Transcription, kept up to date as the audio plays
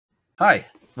Hi,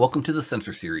 welcome to the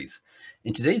Sensor Series.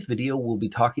 In today's video, we'll be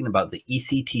talking about the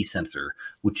ECT sensor,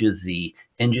 which is the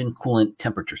Engine Coolant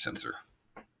Temperature Sensor.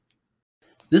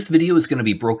 This video is going to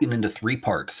be broken into three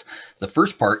parts. The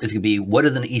first part is going to be what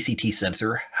is an ECT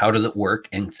sensor, how does it work,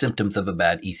 and symptoms of a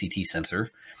bad ECT sensor.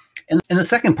 And the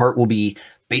second part will be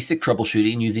basic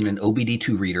troubleshooting using an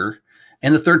OBD2 reader.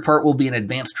 And the third part will be an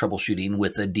advanced troubleshooting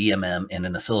with a DMM and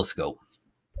an oscilloscope.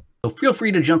 So feel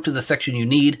free to jump to the section you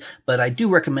need, but I do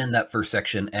recommend that first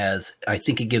section as I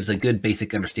think it gives a good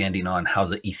basic understanding on how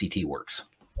the ECT works.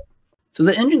 So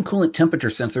the engine coolant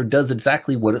temperature sensor does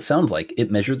exactly what it sounds like.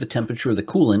 It measures the temperature of the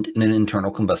coolant in an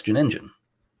internal combustion engine.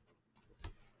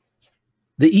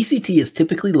 The ECT is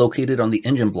typically located on the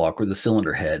engine block or the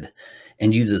cylinder head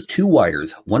and uses two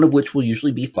wires, one of which will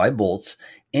usually be 5 volts,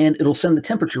 and it'll send the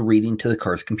temperature reading to the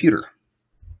car's computer.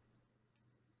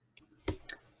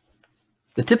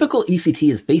 The typical ECT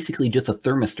is basically just a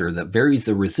thermistor that varies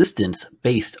the resistance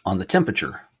based on the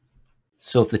temperature.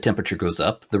 So if the temperature goes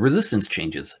up, the resistance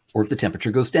changes, or if the temperature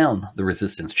goes down, the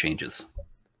resistance changes.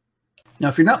 Now,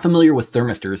 if you're not familiar with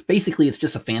thermistors, basically it's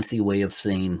just a fancy way of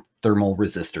saying thermal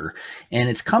resistor, and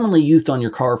it's commonly used on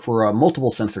your car for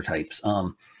multiple sensor types.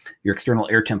 Your external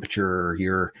air temperature,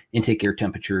 your intake air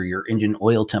temperature, your engine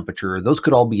oil temperature, those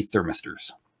could all be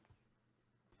thermistors.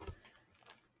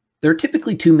 There are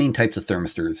typically two main types of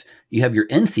thermistors. You have your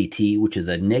NCT, which is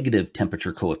a negative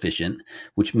temperature coefficient,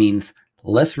 which means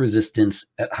less resistance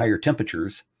at higher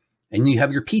temperatures. And you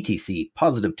have your PTC,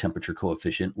 positive temperature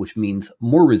coefficient, which means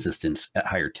more resistance at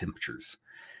higher temperatures.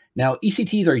 Now,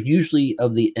 ECTs are usually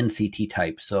of the NCT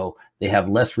type, so they have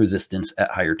less resistance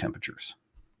at higher temperatures.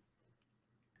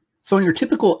 So in your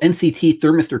typical NCT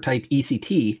thermistor type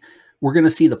ECT, we're going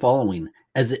to see the following.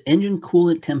 As the engine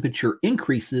coolant temperature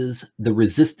increases, the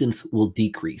resistance will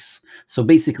decrease. So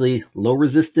basically, low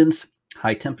resistance,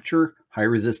 high temperature, high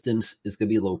resistance is going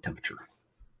to be low temperature.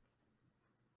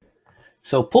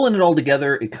 So pulling it all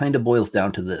together, it kind of boils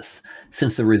down to this.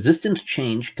 Since the resistance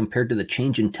change compared to the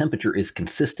change in temperature is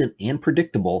consistent and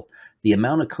predictable, the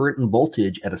amount of current and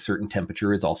voltage at a certain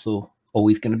temperature is also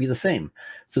always going to be the same.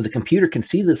 So the computer can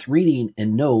see this reading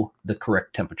and know the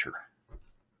correct temperature.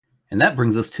 And that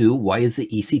brings us to, why is the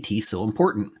ECT so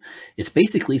important? It's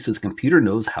basically so the computer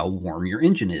knows how warm your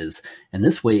engine is. And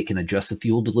this way it can adjust the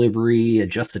fuel delivery,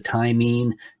 adjust the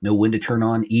timing, know when to turn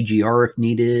on EGR if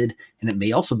needed, and it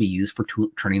may also be used for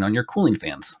turning on your cooling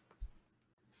fans.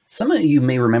 Some of you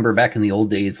may remember back in the old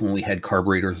days when we had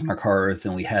carburetors in our cars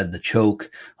and we had the choke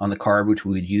on the carb, which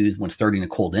we would use when starting a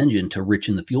cold engine to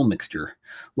richen the fuel mixture.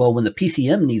 Well, when the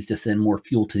PCM needs to send more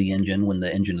fuel to the engine when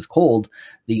the engine is cold,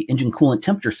 the engine coolant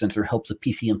temperature sensor helps the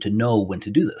PCM to know when to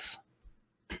do this.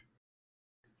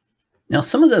 Now,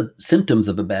 some of the symptoms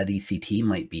of a bad ECT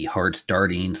might be hard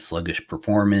starting, sluggish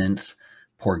performance,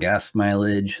 poor gas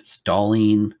mileage,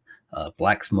 stalling,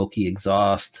 black smoky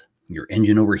exhaust, your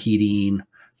engine overheating,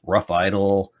 rough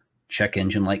idle, check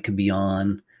engine light could be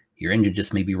on, your engine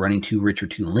just may be running too rich or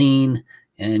too lean,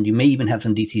 and you may even have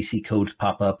some DTC codes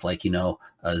pop up like,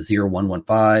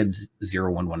 0115,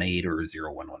 0118, or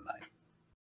 0119.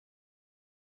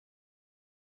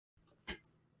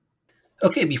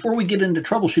 Okay, before we get into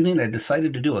troubleshooting, I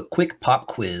decided to do a quick pop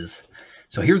quiz.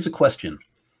 So here's the question.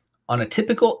 On a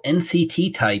typical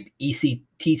NCT type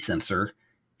ECT sensor,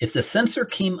 if the sensor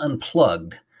came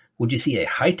unplugged, would you see a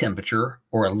high temperature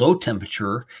or a low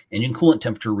temperature engine coolant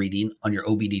temperature reading on your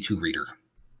OBD2 reader?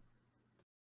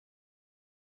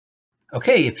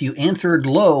 Okay, if you answered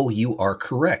low, you are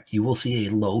correct. You will see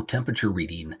a low temperature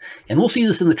reading. And we'll see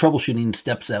this in the troubleshooting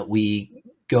steps that we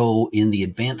go in the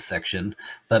advanced section.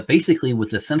 But basically, with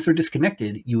the sensor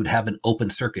disconnected, you would have an open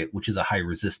circuit, which is a high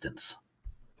resistance.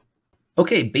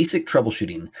 Okay, basic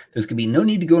troubleshooting. There's going to be no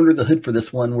need to go under the hood for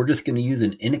this one. We're just going to use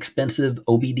an inexpensive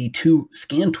OBD2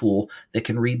 scan tool that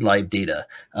can read live data.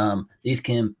 These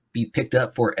can be picked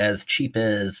up for as cheap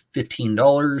as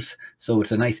 $15. So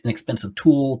it's a nice inexpensive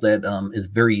tool that is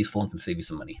very useful and can save you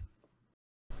some money.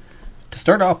 To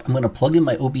start off, I'm going to plug in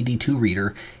my OBD2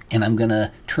 reader and I'm going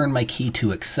to turn my key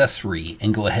to accessory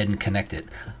and go ahead and connect it.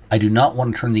 I do not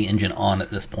want to turn the engine on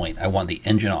at this point. I want the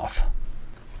engine off.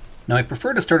 Now, I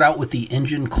prefer to start out with the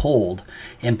engine cold,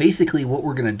 and basically what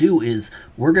we're going to do is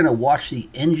we're going to watch the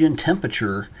engine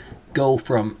temperature go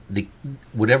from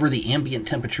whatever the ambient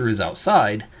temperature is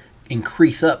outside,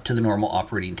 increase up to the normal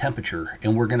operating temperature,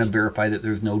 and we're going to verify that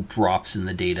there's no drops in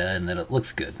the data and that it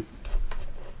looks good.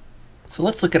 So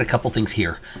let's look at a couple things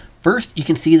here. First, you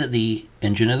can see that the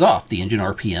engine is off. The engine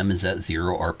RPM is at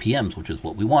 0 RPMs, which is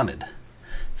what we wanted.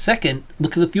 Second,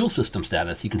 look at the fuel system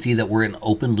status. You can see that we're in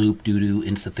open loop due to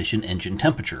insufficient engine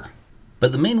temperature.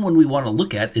 But the main one we want to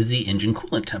look at is the engine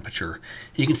coolant temperature.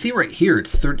 And you can see right here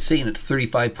it's saying it's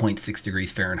 35.6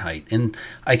 degrees Fahrenheit. And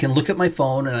I can look at my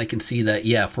phone and I can see that,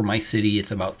 yeah, for my city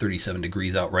it's about 37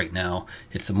 degrees out right now.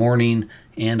 It's the morning,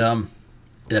 and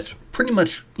that's pretty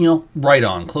much, you know, right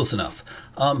on, close enough.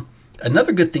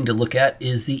 Another good thing to look at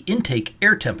is the intake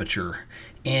air temperature.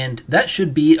 And that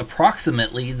should be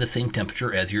approximately the same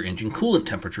temperature as your engine coolant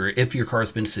temperature if your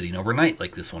car's been sitting overnight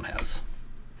like this one has.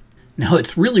 Now,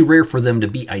 it's really rare for them to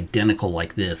be identical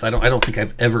like this. I don't think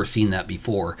I've ever seen that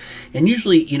before. And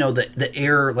usually, you know, the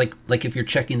air, like if you're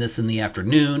checking this in the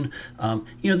afternoon,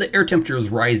 you know, the air temperature is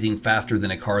rising faster than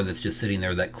a car that's just sitting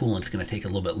there. That coolant's going to take a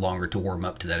little bit longer to warm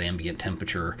up to that ambient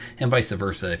temperature, and vice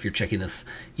versa. If you're checking this,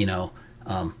 you know,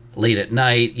 late at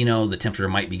night, you know, the temperature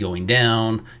might be going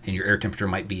down and your air temperature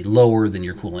might be lower than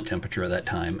your coolant temperature at that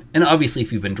time. And obviously,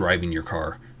 if you've been driving your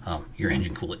car, your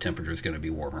engine coolant temperature is going to be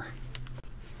warmer.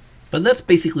 But that's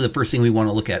basically the first thing we want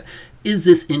to look at. Is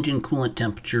this engine coolant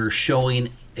temperature showing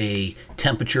a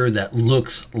temperature that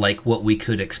looks like what we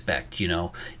could expect? You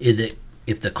know, is it,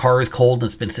 if the car is cold and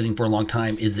it's been sitting for a long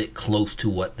time, is it close to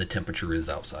what the temperature is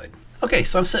outside? Okay,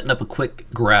 so I'm setting up a quick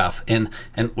graph, and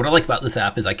what I like about this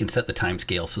app is I can set the time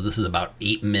scale. So this is about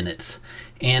 8 minutes,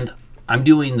 and I'm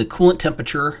doing the coolant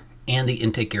temperature and the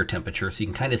intake air temperature. So you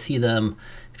can kind of see them.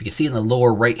 If you can see in the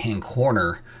lower right hand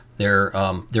corner, they're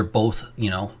both, you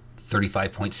know,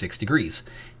 35.6 degrees.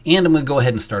 And I'm going to go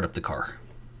ahead and start up the car.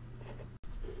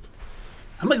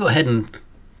 I'm going to go ahead and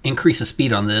increase the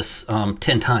speed on this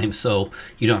 10 times, so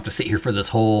you don't have to sit here for this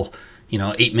whole, you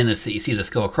know, 8 minutes that you see this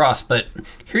go across. But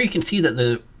here you can see that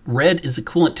the red is the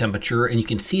coolant temperature, and you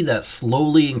can see that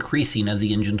slowly increasing as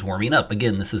the engine's warming up.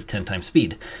 Again, this is 10 times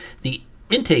speed. The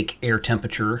intake air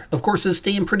temperature, of course, is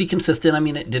staying pretty consistent. I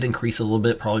mean, it did increase a little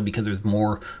bit, probably because there's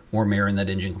more air in that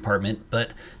engine compartment,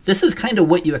 but this is kind of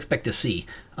what you expect to see.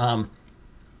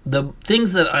 The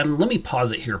things that let me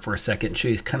pause it here for a second and show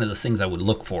you kind of the things I would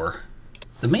look for.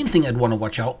 The main thing I'd want to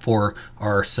watch out for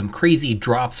are some crazy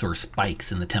drops or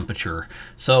spikes in the temperature.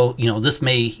 So, you know, this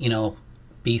may, you know,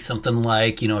 be something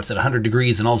like, you know, it's at 100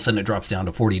 degrees and all of a sudden it drops down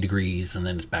to 40 degrees and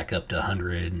then it's back up to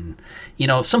 100, and, you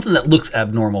know, something that looks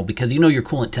abnormal, because you know your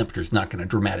coolant temperature is not going to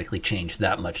dramatically change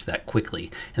that much that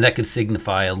quickly, and that could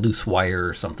signify a loose wire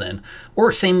or something.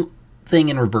 Or same thing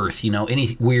in reverse, you know,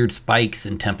 any weird spikes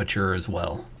in temperature as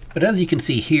well. But as you can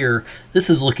see here, this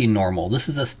is looking normal. This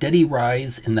is a steady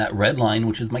rise in that red line,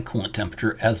 which is my coolant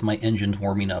temperature as my engine's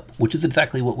warming up, which is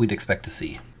exactly what we'd expect to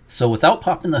see. So without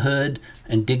popping the hood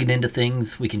and digging into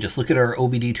things, we can just look at our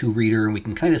OBD2 reader and we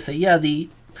can kind of say, yeah, you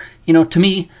know, to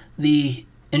me, the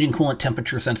engine coolant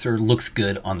temperature sensor looks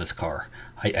good on this car.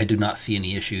 I do not see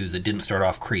any issues. It didn't start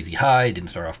off crazy high, it didn't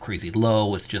start off crazy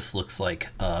low. It just looks like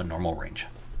a normal range.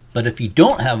 But if you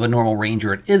don't have a normal range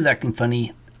or it is acting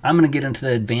funny, I'm going to get into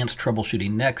the advanced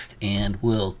troubleshooting next, and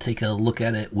we'll take a look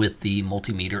at it with the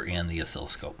multimeter and the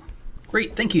oscilloscope.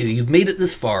 Great, thank you. You've made it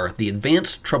this far, the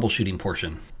advanced troubleshooting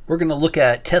portion. We're going to look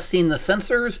at testing the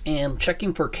sensors and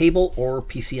checking for cable or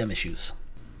PCM issues.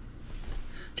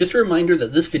 Just a reminder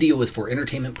that this video is for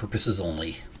entertainment purposes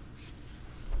only.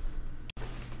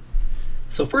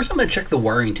 So first I'm going to check the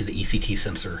wiring to the ECT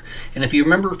sensor. And if you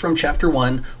remember from chapter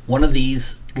 1, one of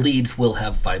these leads will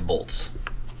have 5 volts.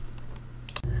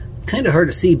 It's kind of hard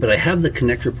to see, but I have the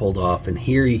connector pulled off, and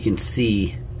here you can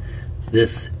see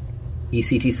this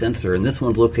ECT sensor, and this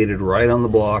one's located right on the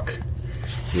block.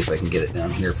 See if I can get it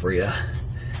down here for you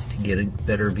to get a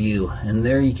better view. And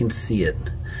there you can see it.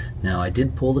 Now I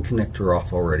did pull the connector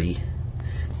off already,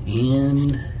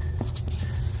 and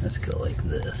let's go like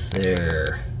this.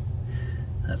 There.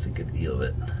 That's a good view of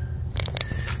it.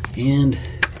 And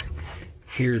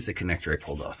here's the connector I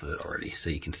pulled off of it already, so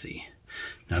you can see.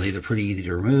 Now these are pretty easy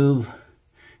to remove.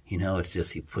 You know, it's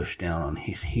just you push down on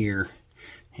here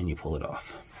and you pull it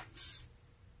off.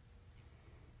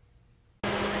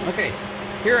 Okay,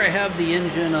 here I have the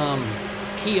engine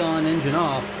key on, engine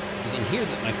off. You can hear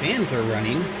that my fans are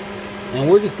running. And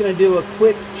we're just going to do a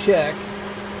quick check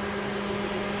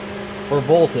for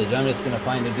voltage. I'm just going to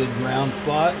find a good ground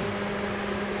spot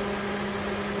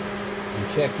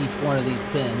and check each one of these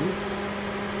pins.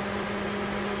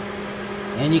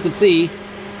 And you can see, if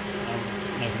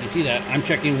you can see that, I'm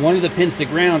checking one of the pins to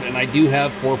ground, and I do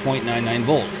have 4.99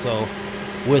 volts. So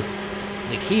with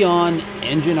the key on,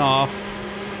 engine off,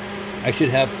 I should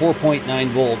have 4.9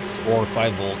 volts or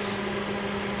 5 volts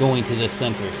going to this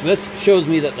sensor. So this shows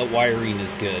me that the wiring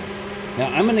is good. Now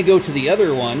I'm going to go to the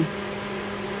other one,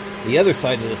 the other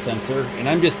side of the sensor, and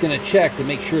I'm just going to check to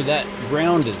make sure that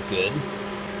ground is good.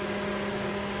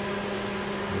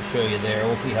 I'll show you there.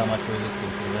 We'll see how much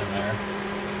resistance is in there.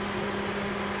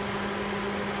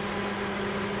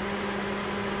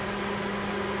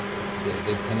 Get a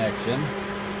good connection.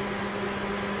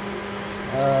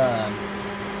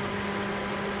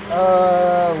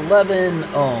 11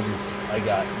 ohms I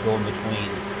got going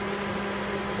between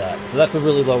that. So that's a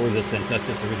really low resistance. That's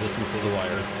just the resistance of the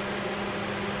wire.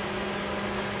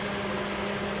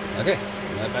 Okay,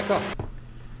 turn that back off.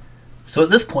 So at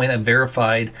this point, I've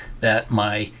verified that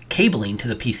my cabling to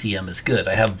the PCM is good.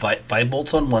 I have 5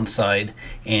 volts on one side,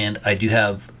 and I do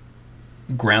have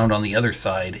ground on the other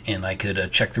side, and I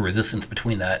could check the resistance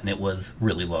between that, and it was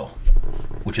really low,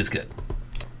 which is good.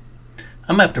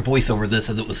 I'm gonna have to voice over this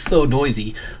as it was so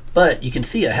noisy, but you can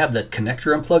see I have the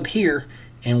connector unplugged here,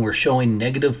 and we're showing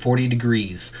negative 40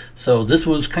 degrees. So this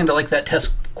was kind of like that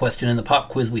test question in the pop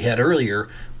quiz we had earlier.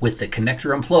 With the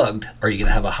connector unplugged, are you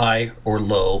gonna have a high or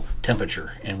low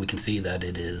temperature? And we can see that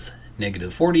it is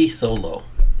negative 40, so low.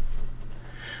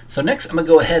 So next I'm gonna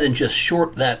go ahead and just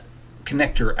short that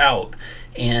connector out,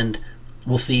 and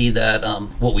we'll see that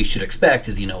what we should expect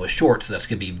is, a short, so that's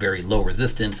gonna be very low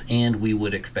resistance, and we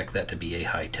would expect that to be a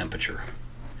high temperature.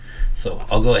 So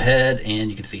I'll go ahead, and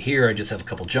you can see here I just have a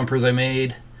couple jumpers I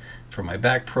made for my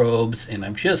back probes, and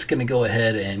I'm just gonna go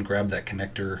ahead and grab that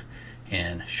connector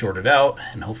and short it out,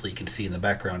 and hopefully you can see in the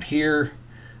background here,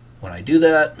 when I do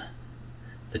that,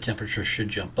 the temperature should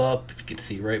jump up. If you can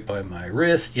see right by my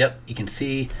wrist, yep, you can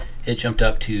see it jumped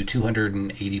up to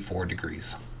 284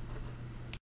 degrees.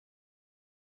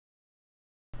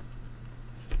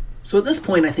 So at this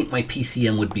point, I think my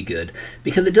PCM would be good,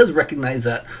 because it does recognize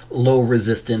that low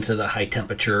resistance as a high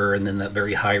temperature, and then that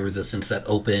very high resistance, that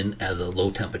open, as a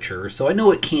low temperature. So I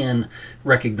know it can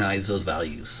recognize those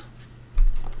values.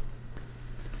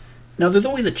 Now, there's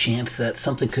always a chance that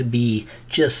something could be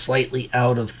just slightly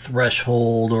out of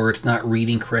threshold, or it's not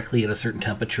reading correctly at a certain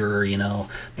temperature,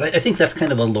 But I think that's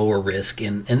kind of a lower risk,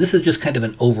 and this is just kind of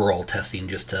an overall testing,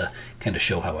 just to kind of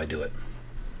show how I do it.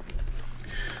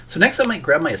 So next I might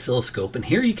grab my oscilloscope, and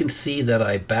here you can see that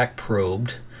I back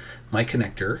probed my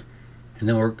connector, and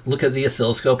then we'll look at the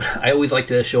oscilloscope. I always like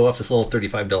to show off this little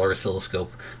 $35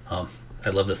 oscilloscope. I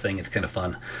love this thing, it's kind of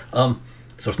fun.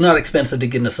 So it's not expensive to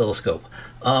get an oscilloscope.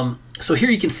 So here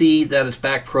you can see that it's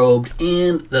back probed,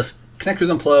 and the connector's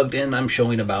unplugged, and I'm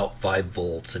showing about 5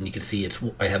 volts. And you can see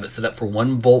I have it set up for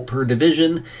 1 volt per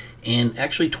division, and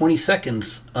actually 20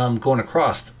 seconds going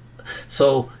across.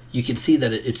 So you can see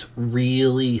that it's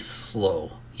really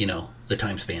slow, the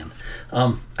time span.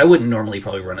 I wouldn't normally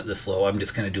probably run it this slow. I'm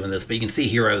just kind of doing this, but you can see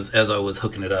here as I was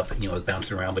hooking it up, I was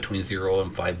bouncing around between 0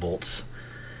 and 5 volts.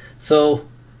 So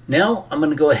now I'm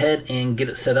going to go ahead and get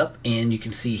it set up, and you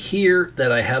can see here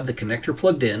that I have the connector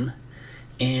plugged in,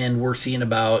 and we're seeing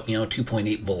about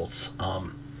 2.8 volts.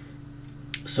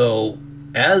 So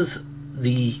as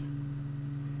the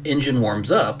engine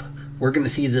warms up, we're going to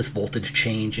see this voltage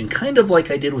change, and kind of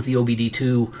like I did with the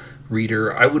OBD2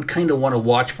 reader, I would kind of want to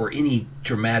watch for any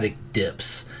dramatic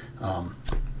dips.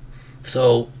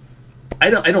 So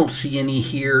I don't see any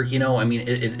here, I mean,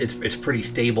 it's pretty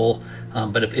stable.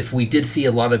 But if we did see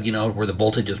a lot of, where the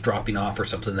voltage is dropping off or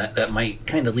something, that might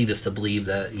kind of lead us to believe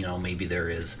that, maybe there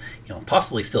is,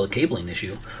 possibly still a cabling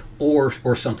issue,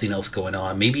 or something else going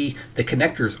on. Maybe the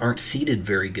connectors aren't seated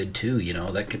very good too,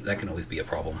 that can always be a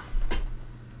problem.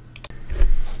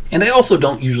 And I also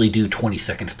don't usually do 20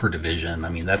 seconds per division. I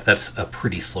mean, that's a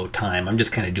pretty slow time. I'm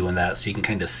just kind of doing that so you can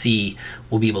kind of see,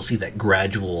 we'll be able to see that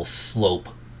gradual slope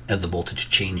as the voltage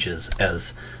changes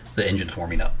as the engine's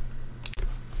warming up.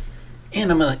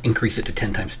 And I'm going to increase it to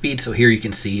 10 times speed. So here you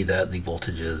can see that the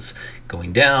voltage is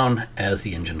going down as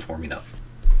the engine's warming up.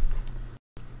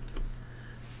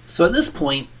 So at this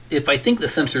point, if I think the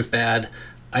sensor's bad,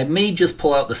 I may just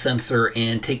pull out the sensor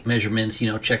and take measurements,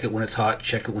 check it when it's hot,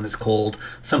 check it when it's cold.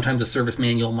 Sometimes a service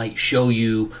manual might show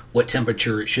you what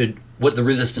temperature what the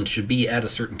resistance should be at a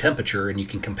certain temperature, and you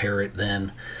can compare it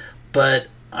then. But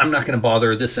I'm not going to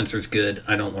bother. This sensor's good.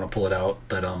 I don't want to pull it out,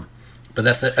 but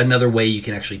that's another way you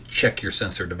can actually check your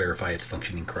sensor to verify it's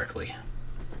functioning correctly.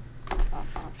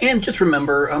 And just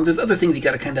remember, there's other things you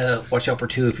got to kind of watch out for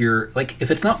too. If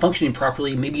it's not functioning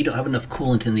properly, maybe you don't have enough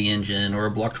coolant in the engine, or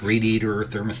a blocked radiator or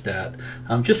thermostat.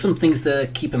 Just some things to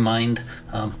keep in mind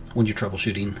when you're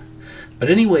troubleshooting.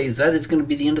 But anyways, that is going to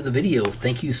be the end of the video.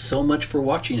 Thank you so much for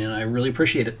watching, and I really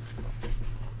appreciate it.